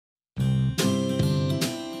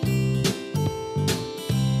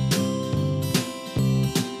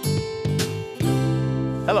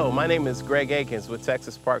Hello, my name is Greg Akins with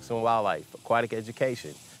Texas Parks and Wildlife, Aquatic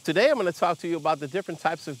Education. Today I'm going to talk to you about the different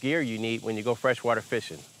types of gear you need when you go freshwater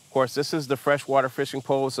fishing. Of course, this is the freshwater fishing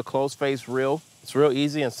pole. It's a closed-face reel. It's real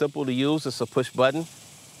easy and simple to use. It's a push button.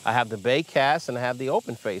 I have the bait cast and I have the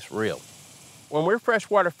open-face reel. When we're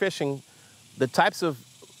freshwater fishing, the types of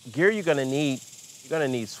gear you're going to need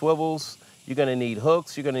swivels, you're going to need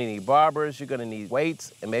hooks, you're going to need bobbers, you're going to need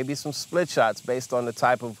weights, and maybe some split shots based on the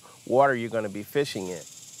type of water you're going to be fishing in.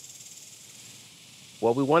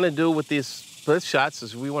 What we want to do with these split shots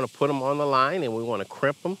is we want to put them on the line and we want to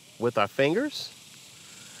crimp them with our fingers.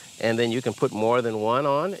 And then you can put more than one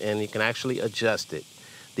on and you can actually adjust it.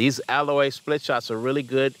 These alloy split shots are really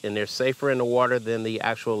good and they're safer in the water than the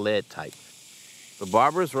actual lead type. The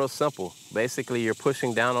bobber is real simple. Basically, you're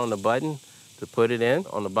pushing down on the button to put it in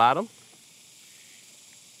on the bottom.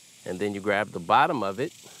 And then you grab the bottom of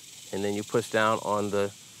it and then you push down on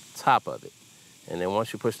the top of it. And then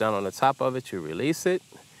once you push down on the top of it, you release it,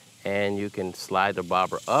 and you can slide the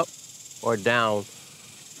bobber up or down.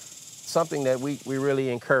 Something that we really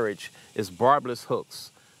encourage is barbless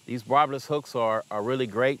hooks. These barbless hooks are really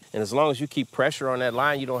great, and as long as you keep pressure on that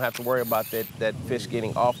line, you don't have to worry about that fish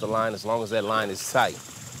getting off the line as long as that line is tight.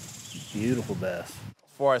 Beautiful bass.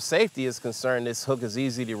 As far as safety is concerned, this hook is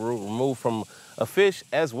easy to remove from a fish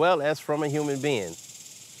as well as from a human being.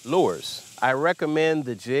 Lures. I recommend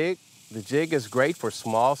the jig. The jig is great for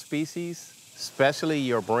small species, especially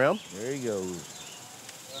your brim. There he goes.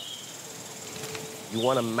 You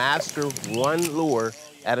want to master one lure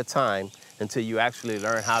at a time until you actually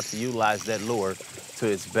learn how to utilize that lure to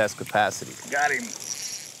its best capacity. Got him.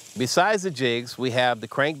 Besides the jigs, we have the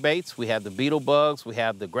crankbaits, we have the beetle bugs, we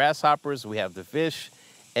have the grasshoppers, we have the fish,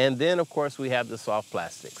 and then, of course, we have the soft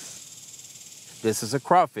plastics. This is a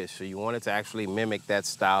crawfish, so you want it to actually mimic that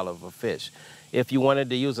style of a fish. If you wanted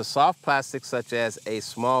to use a soft plastic such as a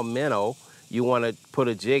small minnow, you want to put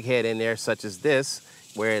a jig head in there such as this,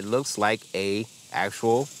 where it looks like a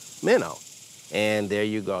actual minnow. And there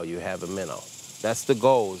you go, you have a minnow. That's the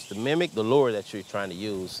goal, is to mimic the lure that you're trying to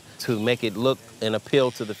use to make it look and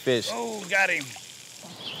appeal to the fish. Oh, got him.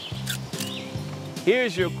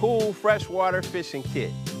 Here's your cool freshwater fishing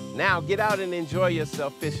kit. Now get out and enjoy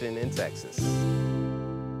yourself fishing in Texas.